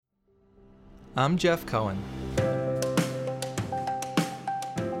I'm Jeff Cohen.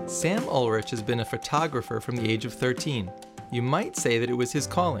 Sam Ulrich has been a photographer from the age of 13. You might say that it was his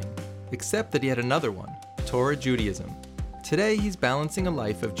calling, except that he had another one, Torah Judaism. Today he's balancing a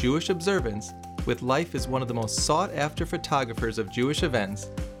life of Jewish observance with life as one of the most sought-after photographers of Jewish events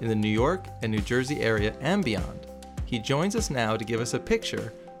in the New York and New Jersey area and beyond. He joins us now to give us a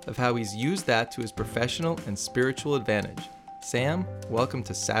picture of how he's used that to his professional and spiritual advantage. Sam, welcome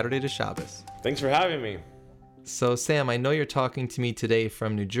to Saturday to Shabbos. Thanks for having me. So Sam, I know you're talking to me today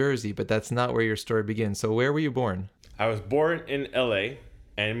from New Jersey, but that's not where your story begins. So where were you born? I was born in LA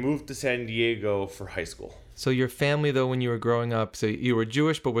and moved to San Diego for high school. So your family, though, when you were growing up, so you were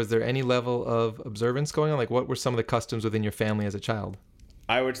Jewish, but was there any level of observance going on? Like, what were some of the customs within your family as a child?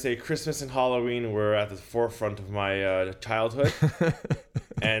 I would say Christmas and Halloween were at the forefront of my childhood.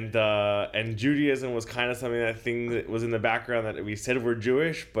 And Judaism was kind of something that was in the background, that we said we're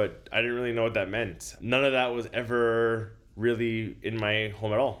Jewish, but I didn't really know what that meant. None of that was ever really in my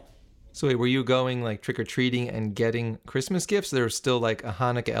home at all. So wait, were you going like trick-or-treating and getting Christmas gifts? There was still like a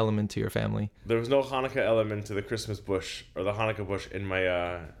Hanukkah element to your family? There was no Hanukkah element to the Christmas bush or the Hanukkah bush in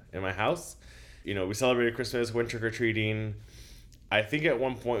my house. You know, we celebrated Christmas, went trick-or-treating. I think at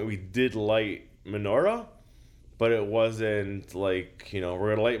one point we did light menorah, but it wasn't like, you know,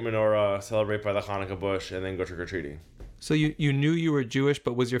 we're going to light menorah, celebrate by the Hanukkah bush, and then go trick-or-treating. So you knew you were Jewish,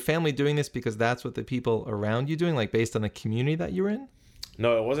 but was your family doing this because that's what the people around you doing, like based on the community that you were in?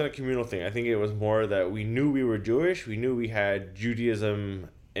 No, it wasn't a communal thing. I think it was more that we knew we were Jewish. We knew we had Judaism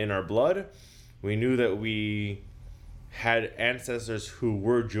in our blood. We knew that we had ancestors who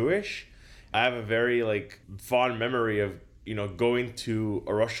were Jewish. I have a very fond memory of, you know, going to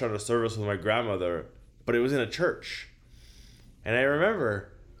a Rosh Hashanah service with my grandmother, but it was in a church. And I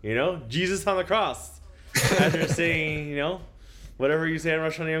remember, you know, Jesus on the cross. After saying, you know, whatever you say on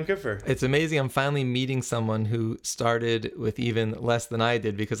Rosh Hashanah Yom Kippur. It's amazing. I'm finally meeting someone who started with even less than I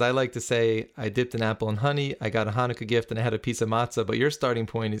did, because I like to say I dipped an apple in honey, I got a Hanukkah gift, and I had a piece of matzah. But your starting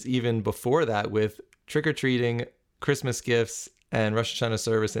point is even before that with trick-or-treating, Christmas gifts, and Rosh Hashanah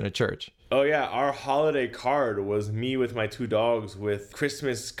service in a church. Oh yeah, our holiday card was me with my two dogs with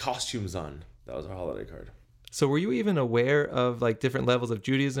Christmas costumes on. That was our holiday card. So were you even aware of like different levels of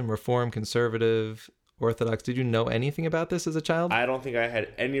Judaism, Reform, Conservative, Orthodox? Did you know anything about this as a child? I don't think I had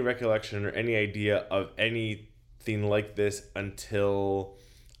any recollection or any idea of anything like this until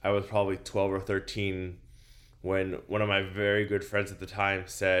I was probably 12 or 13, when one of my very good friends at the time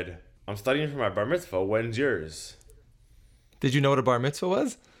said, "I'm studying for my bar mitzvah. When's yours?" Did you know what a bar mitzvah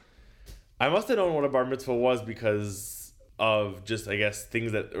was? I must have known what a bar mitzvah was because of just, I guess,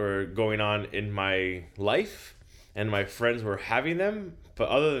 things that were going on in my life and my friends were having them. But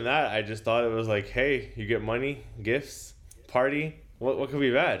other than that, I just thought it was like, hey, you get money, gifts, party. What could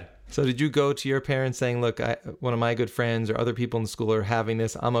be bad? So did you go to your parents saying, look, one of my good friends or other people in the school are having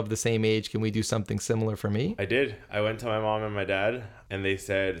this. I'm of the same age. Can we do something similar for me? I did. I went to my mom and my dad, and they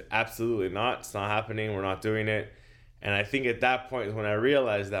said, absolutely not. It's not happening. We're not doing it. And I think at that point is when I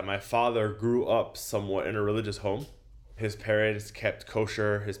realized that my father grew up somewhat in a religious home. His parents kept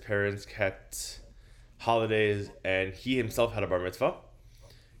kosher. His parents kept holidays, and he himself had a bar mitzvah.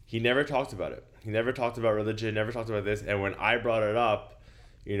 He never talked about it. He never talked about religion, never talked about this. And when I brought it up,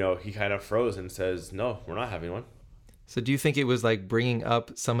 you know, he kind of froze and says, no, we're not having one. So do you think it was like bringing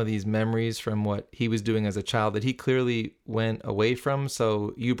up some of these memories from what he was doing as a child that he clearly went away from?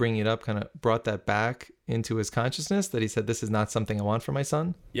 So you bringing it up kind of brought that back into his consciousness, that he said, this is not something I want for my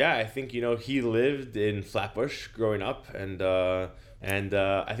son? Yeah, I think, you know, he lived in Flatbush growing up. And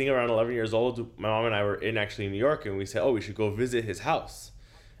I think around 11 years old, my mom and I were in New York, and we said, oh, we should go visit his house.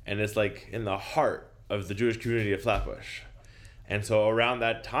 And it's like in the heart of the Jewish community of Flatbush. And so around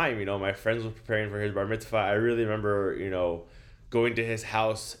that time, you know, my friends were preparing for his bar mitzvah. I really remember, you know, going to his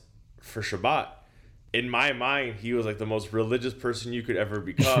house for Shabbat. In my mind, he was like the most religious person you could ever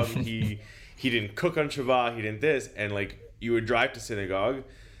become. He didn't cook on Shabbat. He didn't this. And like you would drive to synagogue,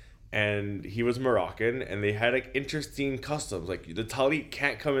 and he was Moroccan, and they had like interesting customs. Like the talit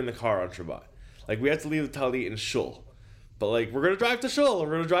can't come in the car on Shabbat. Like we had to leave the talit in shul. But like, we're going to drive to shul, we're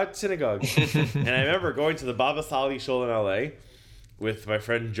going to drive to synagogue. And I remember going to the Baba Sali shul in LA with my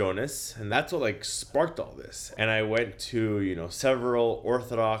friend Jonas, and that's what like sparked all this. And I went to, you know, several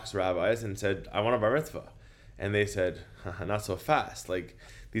Orthodox rabbis and said, I want a bar mitzvah. And they said, not so fast. Like,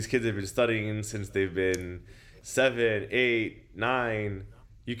 these kids have been studying since they've been 7, 8, 9.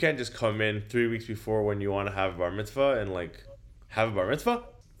 You can't just come in 3 weeks before when you want to have a bar mitzvah and like have a bar mitzvah.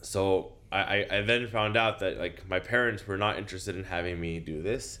 So I then found out that like my parents were not interested in having me do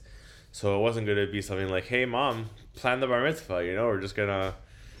this. So it wasn't going to be something like, hey mom, plan the bar mitzvah, you know, we're just going to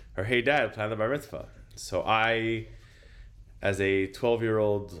or hey dad, plan the bar mitzvah. So I, as a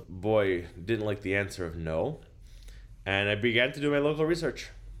 12-year-old boy, didn't like the answer of no. And I began to do my local research.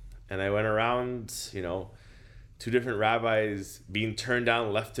 And I went around, 2 different rabbis being turned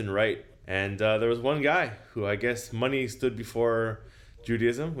down left and right. And there was one guy who, I guess money stood before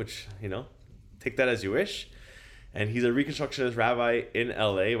Judaism, which, take that as you wish. And he's a Reconstructionist rabbi in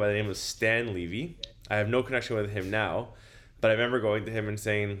LA by the name of Stan Levy. I have no connection with him now, but I remember going to him and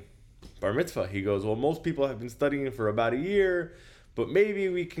saying, bar mitzvah. He goes, well, most people have been studying for about a year, but maybe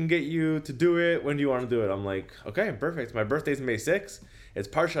we can get you to do it. When do you want to do it? I'm like, okay, perfect. My birthday's May 6th. It's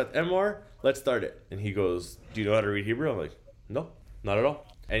Parshat Emor. Let's start it. And he goes, do you know how to read Hebrew? I'm like, no, not at all.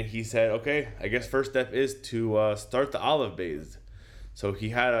 And he said, okay, I guess first step is to start the Aleph Beis. So he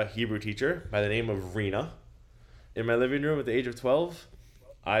had a Hebrew teacher by the name of Rena. In my living room at the age of 12,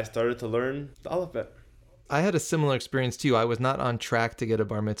 I started to learn the alphabet. I had a similar experience to you. I was not on track to get a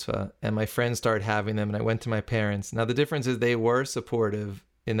bar mitzvah, and my friends started having them, and I went to my parents. Now, the difference is they were supportive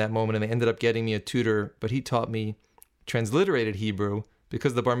in that moment, and they ended up getting me a tutor, but he taught me transliterated Hebrew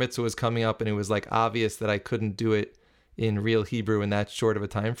because the bar mitzvah was coming up, and it was like obvious that I couldn't do it in real Hebrew in that short of a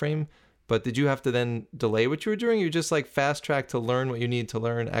time frame. But did you have to then delay what you were doing? You just like fast track to learn what you need to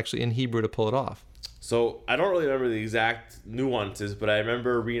learn actually in Hebrew to pull it off? So I don't really remember the exact nuances, but I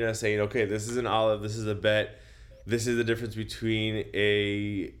remember Rena saying, okay, this is an Aleph, this is a bet, this is the difference between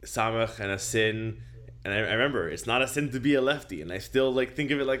a Samach and a Sin. And I remember, it's not a sin to be a lefty, and I still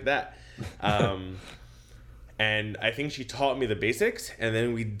think of it like that. And I think she taught me the basics, and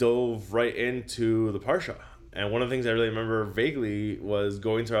then we dove right into the Parsha. And one of the things I really remember vaguely was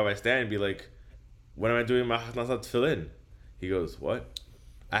going to Rabbi Stan and be like, when am I doing my Hachnasat Tefillin? He goes, what?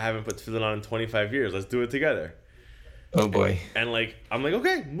 I haven't put tefillin on in 25 years. Let's do it together. Oh boy. And I'm like,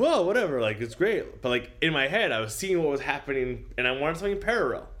 okay, well, whatever. It's great. But in my head, I was seeing what was happening and I wanted something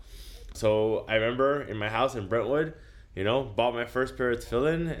parallel. So I remember in my house in Brentwood, bought my first pair of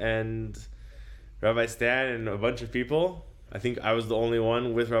tefillin, and Rabbi Stan and a bunch of people, I think I was the only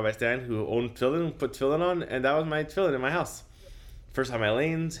one with Rabbi Stan who owned tefillin, put tefillin on, and that was my tefillin in my house. First time I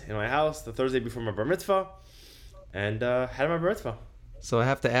laned in my house the Thursday before my bar mitzvah, and had my bar mitzvah. So I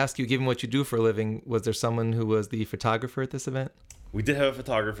have to ask you, given what you do for a living, was there someone who was the photographer at this event? We did have a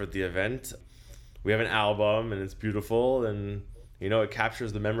photographer at the event. We have an album, and it's beautiful, and it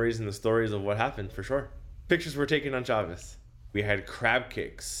captures the memories and the stories of what happened, for sure. Pictures were taken on Shabbos. We had crab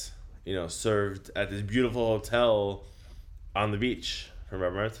cakes, served at this beautiful hotel on the beach from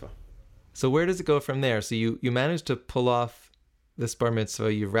Bar Mitzvah. So where does it go from there? So you managed to pull off this bar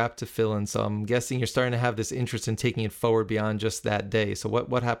mitzvah, you wrapped tefillin, so I'm guessing you're starting to have this interest in taking it forward beyond just that day. So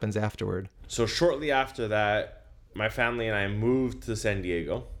what happens afterward? So shortly after that, my family and I moved to San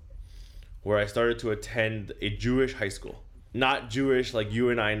Diego, where I started to attend a Jewish high school. Not Jewish like you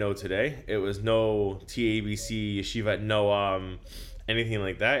and I know today. It was no TABC, Yeshivat Noam, anything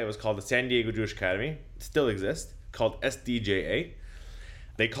like that. It was called the San Diego Jewish Academy. It still exists, called SDJA.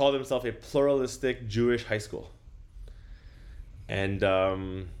 They call themselves a pluralistic Jewish high school. And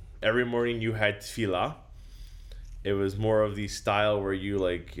every morning you had tefillah. It was more of the style where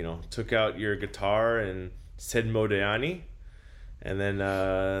you took out your guitar and said Modayani, and then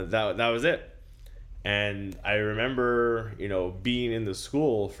that was it. And I remember being in the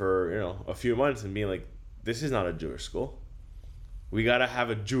school for a few months and being like, this is not a Jewish school. We gotta have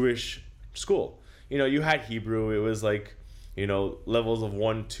a Jewish school. You had Hebrew. It was levels of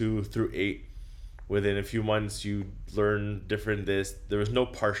 1, 2 through 8. Within a few months, you learn different this. There was no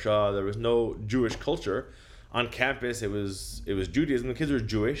Parsha. There was no Jewish culture. On campus, it was Judaism. The kids were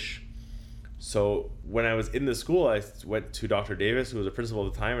Jewish. So when I was in the school, I went to Dr. Davis, who was a principal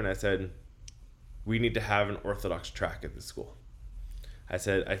at the time, and I said, we need to have an Orthodox track at this school. I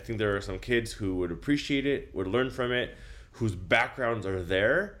said, I think there are some kids who would appreciate it, would learn from it, whose backgrounds are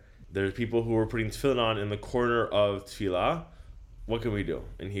there. There's people who were putting tefillin on in the corner of tefillah. What can we do?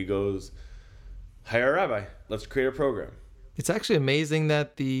 And he goes, hire a rabbi. Let's create a program. It's actually amazing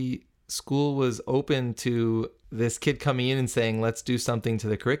that the school was open to this kid coming in and saying, let's do something to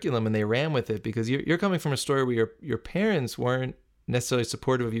the curriculum, and they ran with it, because you're coming from a story where your parents weren't necessarily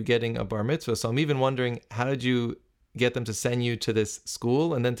supportive of you getting a bar mitzvah. So I'm even wondering, how did you get them to send you to this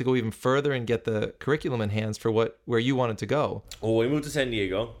school and then to go even further and get the curriculum enhanced for where you wanted to go? Well, we moved to San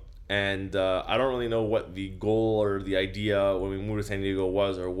Diego, and I don't really know what the goal or the idea when we moved to San Diego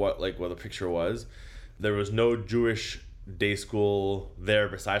was, or what the picture was. There was no Jewish day school there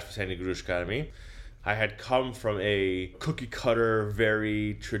besides for San Diego Jewish Academy. I had come from a cookie cutter,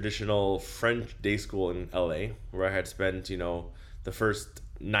 very traditional French day school in LA, where I had spent, the first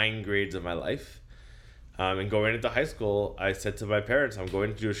 9 grades of my life. And going into high school, I said to my parents, I'm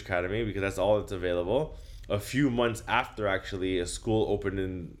going to Jewish Academy because that's all that's available. A few months after, actually, a school opened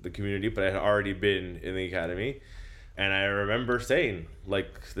in the community, but I had already been in the academy. And I remember saying,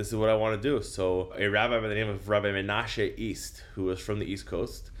 like, this is what I want to do. So a rabbi by the name of Rabbi Menashe East, who was from the East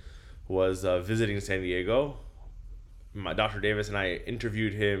Coast, was visiting San Diego. Dr. Davis and I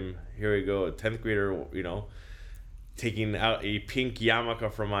interviewed him. Here we go, a 10th grader, taking out a pink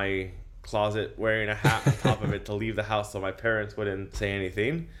yarmulke from my closet, wearing a hat on top of it to leave the house so my parents wouldn't say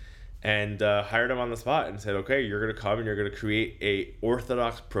anything, and hired him on the spot and said, okay, you're going to come and you're going to create a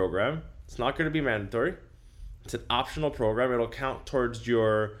Orthodox program. It's not going to be mandatory. It's an optional program. It'll count towards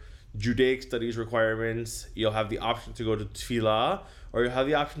your Judaic studies requirements. You'll have the option to go to Tefillah, or you'll have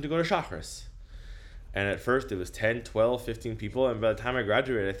the option to go to Shacharis. And at first it was 10, 12, 15 people. And by the time I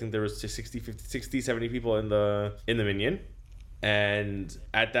graduated, I think there was 60, 70 people in the minyan. And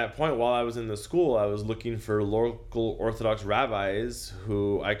at that point, while I was in the school, I was looking for local Orthodox rabbis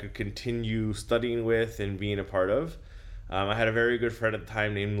who I could continue studying with and being a part of. I had a very good friend at the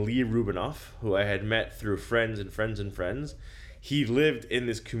time named Lee Rubinoff, who I had met through friends and friends and friends. He lived in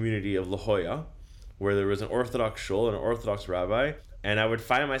this community of La Jolla, where there was an Orthodox shul and an Orthodox rabbi, and I would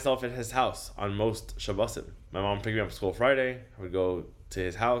find myself at his house on most Shabbosim. My mom picked me up at school Friday. I would go to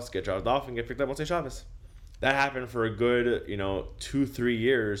his house, get dropped off, and get picked up Motzei Shabbos. That happened for a good, 2-3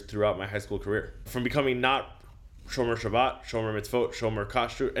 years throughout my high school career. From becoming not Shomer Shabbat, Shomer Mitzvot, Shomer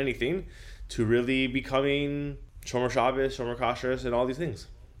Kashrut, anything, to really becoming Shomer Shabbos, Shomer Kashrus, and all these things.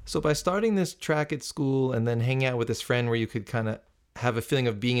 So by starting this track at school and then hanging out with this friend where you could kind of have a feeling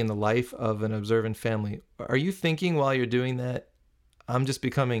of being in the life of an observant family, are you thinking while you're doing that, I'm just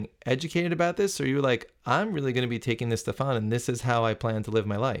becoming educated about this? Or are you like, I'm really going to be taking this stuff on and this is how I plan to live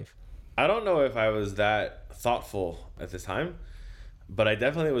my life? I don't know if I was that thoughtful at this time, but I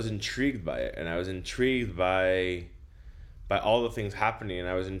definitely was intrigued by it. And I was intrigued by all the things happening. And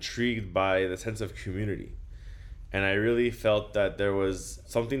I was intrigued by the sense of community. And I really felt that there was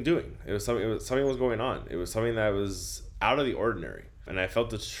something doing. Something was going on. It was something that was out of the ordinary. And I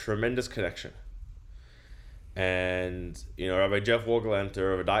felt a tremendous connection. And, Rabbi Jeff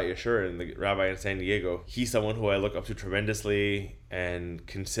Wogelanter of Adat Yeshurun, the rabbi in San Diego, he's someone who I look up to tremendously and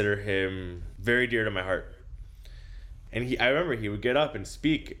consider him very dear to my heart. And I remember he would get up and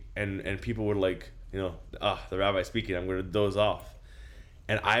speak, and people would the rabbi speaking, I'm going to doze off.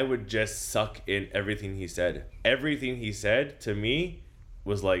 And I would just suck in everything he said. Everything he said to me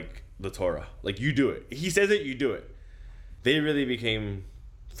was like the Torah. Like, you do it. He says it, you do it. They really became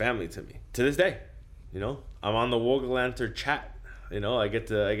family to me to this day. I'm on the Wogelanter chat. I get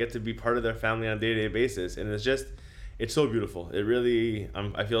to be part of their family on a day-to-day basis, and it's so beautiful. It really,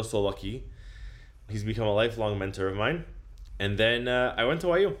 I feel so lucky. He's become a lifelong mentor of mine. And then I went to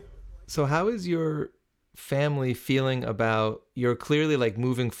YU. So how is your family feeling about, you're clearly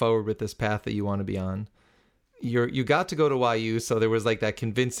moving forward with this path that you want to be on? You got to go to YU, so there was that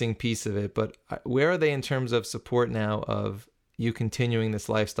convincing piece of it, but where are they in terms of support now of you continuing this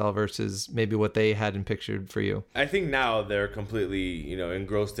lifestyle versus maybe what they hadn't pictured for you? I think now they're completely,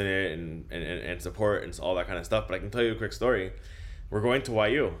 engrossed in it and support and all that kind of stuff. But I can tell you a quick story. We're going to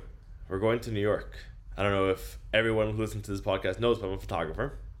YU. We're going to New York. I don't know if everyone who listens to this podcast knows, but I'm a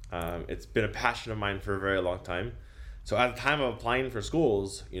photographer. It's been a passion of mine for a very long time. So at the time of applying for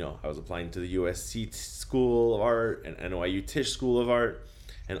schools, I was applying to the USC School of Art and NYU Tisch School of Art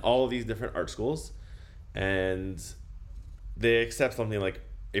and all of these different art schools. And they accept something like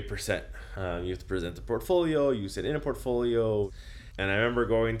 8%. You have to present a portfolio, you send in a portfolio. And I remember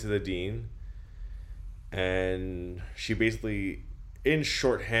going to the dean, and she basically, in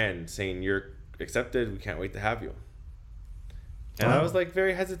shorthand, saying, "You're accepted, we can't wait to have you." And I was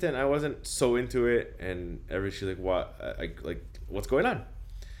very hesitant. I wasn't so into it. And she's like, "What? What's going on?"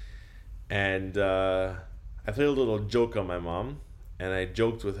 And I played a little joke on my mom, and I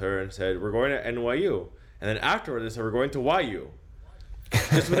joked with her and said, "We're going to NYU." And then afterwards, they said, "We're going to YU,"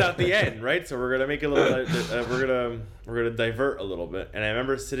 just without the end, right? So we're gonna make a little, we're gonna divert a little bit. And I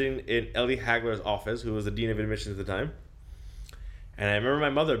remember sitting in Ellie Hagler's office, who was the dean of admissions at the time, and I remember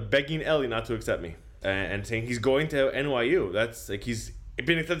my mother begging Ellie not to accept me and saying he's going to NYU. That's he's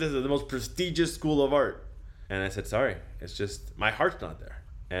been accepted as the most prestigious school of art. And I said, "Sorry, it's just my heart's not there."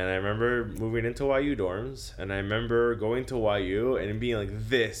 And I remember moving into YU dorms, and I remember going to YU and being like,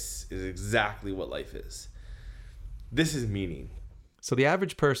 "This is exactly what life is. This is meaning." So the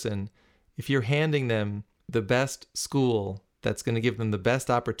average person, if you're handing them the best school that's going to give them the best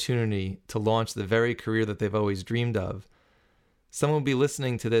opportunity to launch the very career that they've always dreamed of, someone will be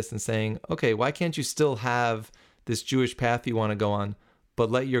listening to this and saying, okay, why can't you still have this Jewish path you want to go on, but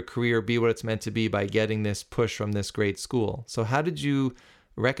let your career be what it's meant to be by getting this push from this great school. So how did you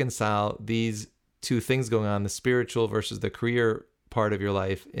reconcile these two things going on, the spiritual versus the career part of your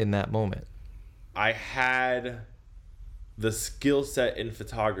life in that moment? I had the skill set in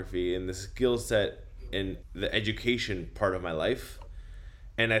photography and the skill set in the education part of my life.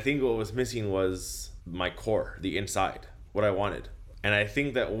 And I think what was missing was my core, the inside, what I wanted. And I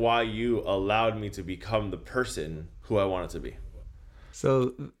think that YU allowed me to become the person who I wanted to be.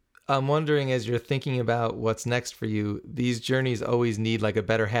 So I'm wondering, as you're thinking about what's next for you, these journeys always need like a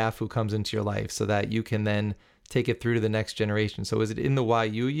better half who comes into your life so that you can then take it through to the next generation. So is it in the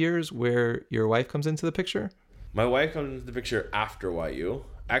YU years where your wife comes into the picture? My wife comes into the picture after YU,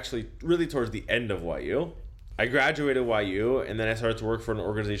 actually really towards the end of YU. I graduated YU and then I started to work for an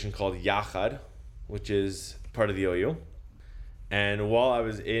organization called Yachad, which is part of the OU. And while I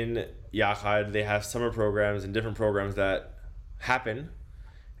was in Yachad, they have summer programs and different programs that happen.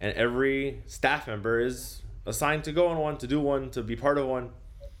 And every staff member is assigned to go on one, to do one, to be part of one.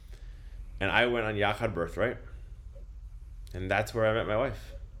 And I went on Yachad Birthright. And that's where I met my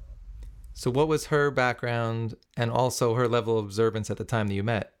wife. So what was her background and also her level of observance at the time that you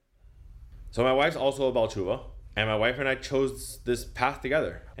met? So my wife's also a Baal Tshuva. And my wife and I chose this path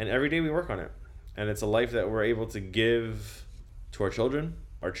together. And every day we work on it. And it's a life that we're able to give to our children.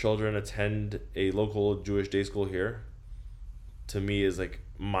 Our children attend a local Jewish day school here. To me is like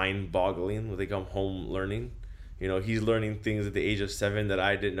mind-boggling when they come home learning. You know, he's learning things at the age of 7 that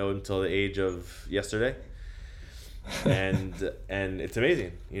I didn't know until the age of yesterday. And it's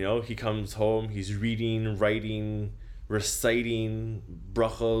amazing. You know, he comes home, he's reading, writing, reciting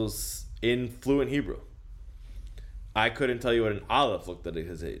brachos in fluent Hebrew. I couldn't tell you what an aleph looked at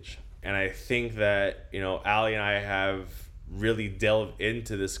his age. And I think that, you know, Ali and I have really delved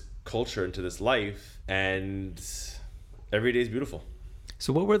into this culture, into this life, and every day is beautiful.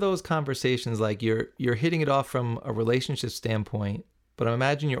 So what were those conversations like? You're hitting it off from a relationship standpoint, but I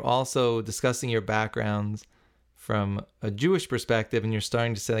imagine you're also discussing your backgrounds from a Jewish perspective, and you're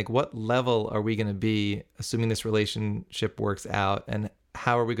starting to say, like, what level are we going to be, assuming this relationship works out, and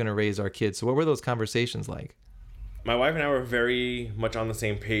how are we going to raise our kids? So what were those conversations like? My wife and I were very much on the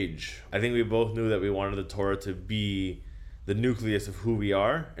same page. I think we both knew that we wanted the Torah to be the nucleus of who we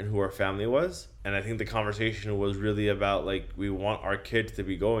are and who our family was. And I think the conversation was really about, like, we want our kids to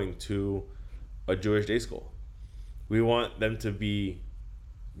be going to a Jewish day school. We want them to be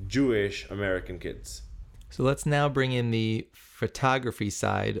Jewish American kids. So let's now bring in the photography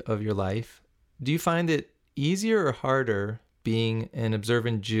side of your life. Do you find it easier or harder being an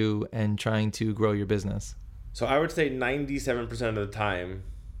observant Jew and trying to grow your business? So I would say 97% of the time,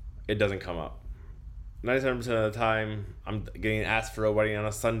 it doesn't come up. 97% of the time, I'm getting asked for a wedding on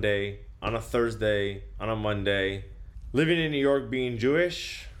a Sunday, on a Thursday, on a Monday. Living in New York, being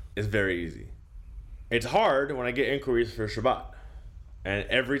Jewish, is very easy. It's hard when I get inquiries for Shabbat. And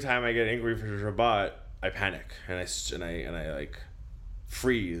every time I get an inquiry for Shabbat, I panic. And I like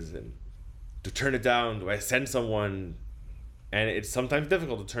freeze. And to turn it down, do I send someone? And it's sometimes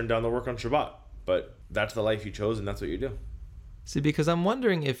difficult to turn down the work on Shabbat. But that's the life you chose, and that's what you do. See, because I'm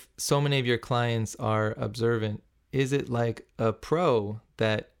wondering if so many of your clients are observant, is it like a pro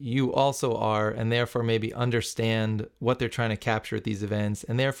that you also are, and therefore maybe understand what they're trying to capture at these events,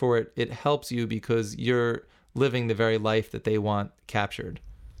 and therefore it helps you because you're living the very life that they want captured?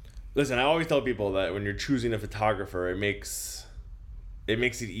 Listen, I always tell people that when you're choosing a photographer, it makes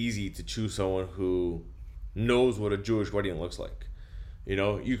it easy to choose someone who knows what a Jewish wedding looks like. You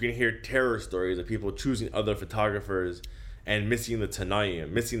know, you can hear terror stories of people choosing other photographers and missing the Tanayim,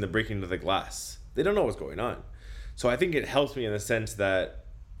 missing the breaking of the glass. They don't know what's going on. So I think it helps me in the sense that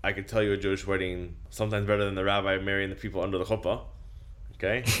I could tell you a Jewish wedding sometimes better than the rabbi marrying the people under the chuppah.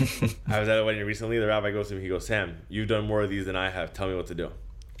 Okay? I was at a wedding recently. The rabbi goes to me, he goes, "Sam, you've done more of these than I have. Tell me what to do."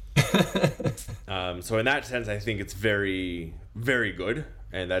 So in that sense, I think it's very, very good.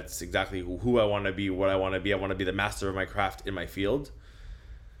 And that's exactly who I want to be, what I want to be. I want to be the master of my craft in my field.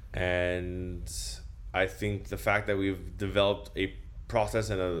 And I think the fact that we've developed a process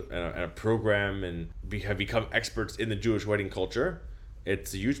and a program and have become experts in the Jewish wedding culture,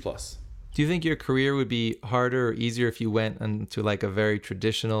 it's a huge plus. Do you think your career would be harder or easier if you went into like a very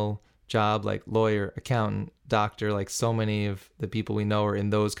traditional job, like lawyer, accountant, doctor, like so many of the people we know are in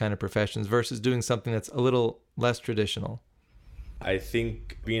those kind of professions, versus doing something that's a little less traditional? I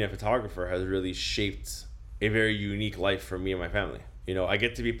think being a photographer has really shaped a very unique life for me and my family. You know, I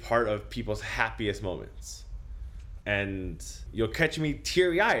get to be part of people's happiest moments. And you'll catch me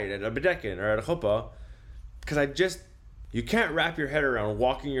teary-eyed at a bedekin or at a chuppah because you can't wrap your head around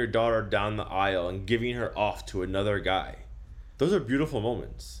walking your daughter down the aisle and giving her off to another guy. Those are beautiful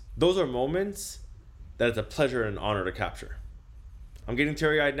moments. Those are moments that it's a pleasure and honor to capture. I'm getting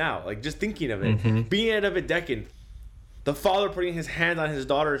teary-eyed now, like just thinking of it. Being at a Bedekin, the father putting his hand on his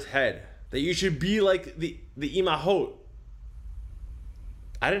daughter's head, that you should be like the imahot.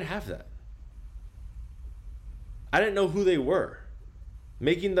 I didn't have that. I didn't know who they were.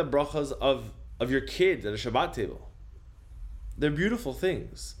 Making the brachas of your kids at a Shabbat table. They're beautiful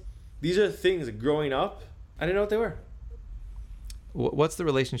things. These are things that growing up, I didn't know what they were. What's the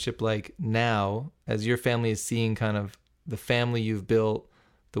relationship like now as your family is seeing kind of the family you've built,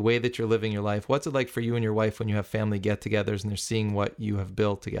 the way that you're living your life? What's it like for you and your wife when you have family get-togethers and they're seeing what you have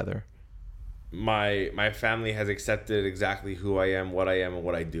built together? My family has accepted exactly who I am, and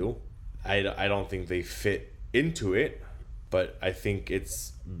what I do. I don't think they fit into it, but I think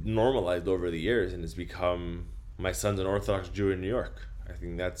it's normalized over the years and it's become, my son's an Orthodox Jew in New York. I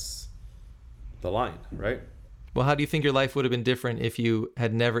think that's the line, right? Well, how do you think your life would have been different if you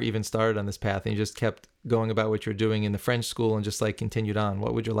had never even started on this path and you just kept going about what you're doing in the French school and just like continued on?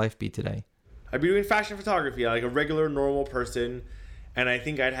 What would your life be today? I'd be doing fashion photography like a regular, normal person, and I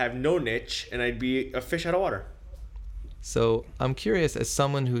think I'd have no niche and I'd be a fish out of water. So I'm curious, as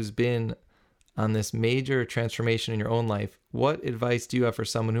someone who's been on this major transformation in your own life, what advice do you have for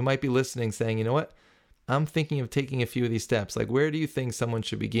someone who might be listening saying, you know what, I'm thinking of taking a few of these steps. Like, where do you think someone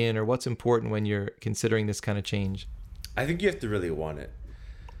should begin, or what's important when you're considering this kind of change? I think you have to really want it.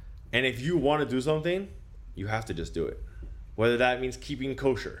 And if you want to do something, you have to just do it. Whether that means keeping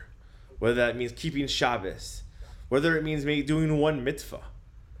kosher, whether that means keeping Shabbos, whether it means maybe doing one mitzvah.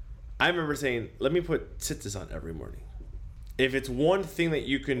 I remember saying, let me put tzitzis on every morning. If it's one thing that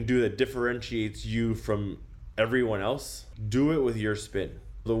you can do that differentiates you from everyone else, do it with your spin.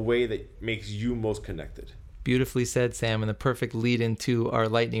 The way that makes you most connected. Beautifully said, Sam, and the perfect lead into our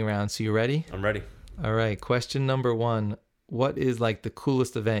lightning round. So you ready? I'm ready. All right. Question number 1. What is like the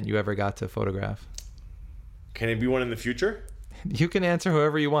coolest event you ever got to photograph? Can it be one in the future? You can answer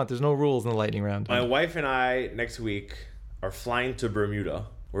however you want. There's no rules in the lightning round. My wife and I next week are flying to Bermuda.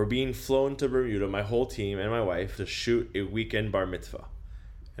 We're being flown to Bermuda, my whole team and my wife, to shoot a weekend bar mitzvah.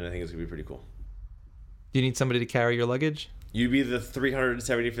 And I think it's going to be pretty cool. Do you need somebody to carry your luggage? You'd be the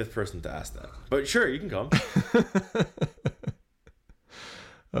 375th person to ask that. But sure, you can come.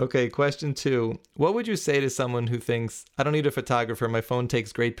 Okay, question 2. What would you say to someone who thinks, I don't need a photographer, my phone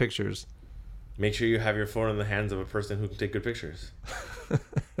takes great pictures? Make sure you have your phone in the hands of a person who can take good pictures.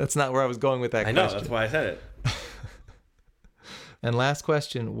 That's not where I was going with that question. I know, that's why I said it. And last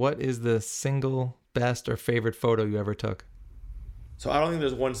question, what is the single best or favorite photo you ever took? So I don't think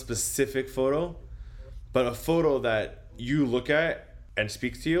there's one specific photo, but a photo that you look at and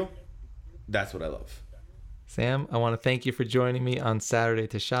speaks to you, that's what I love. Sam, I want to thank you for joining me on Saturday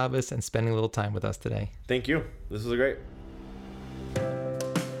to Shabbos and spending a little time with us today. Thank you. This was great.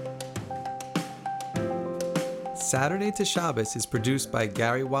 Saturday to Shabbos is produced by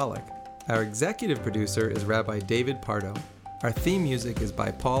Gary Wallach. Our executive producer is Rabbi David Pardo. Our theme music is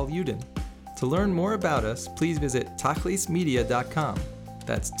by Paul Uden. To learn more about us, please visit tachlismedia.com.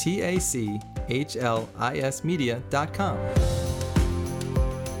 That's TACHLIS media.com.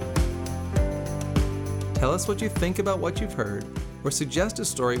 Tell us what you think about what you've heard, or suggest a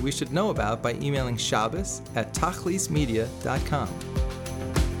story we should know about by emailing shabbos@tachlismedia.com.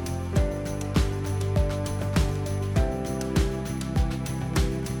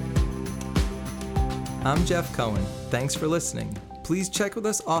 I'm Jeff Cohen. Thanks for listening. Please check with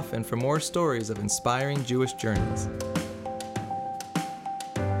us often for more stories of inspiring Jewish journeys.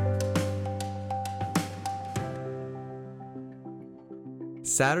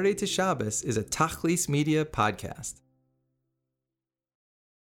 Saturday to Shabbos is a Tachlis Media podcast.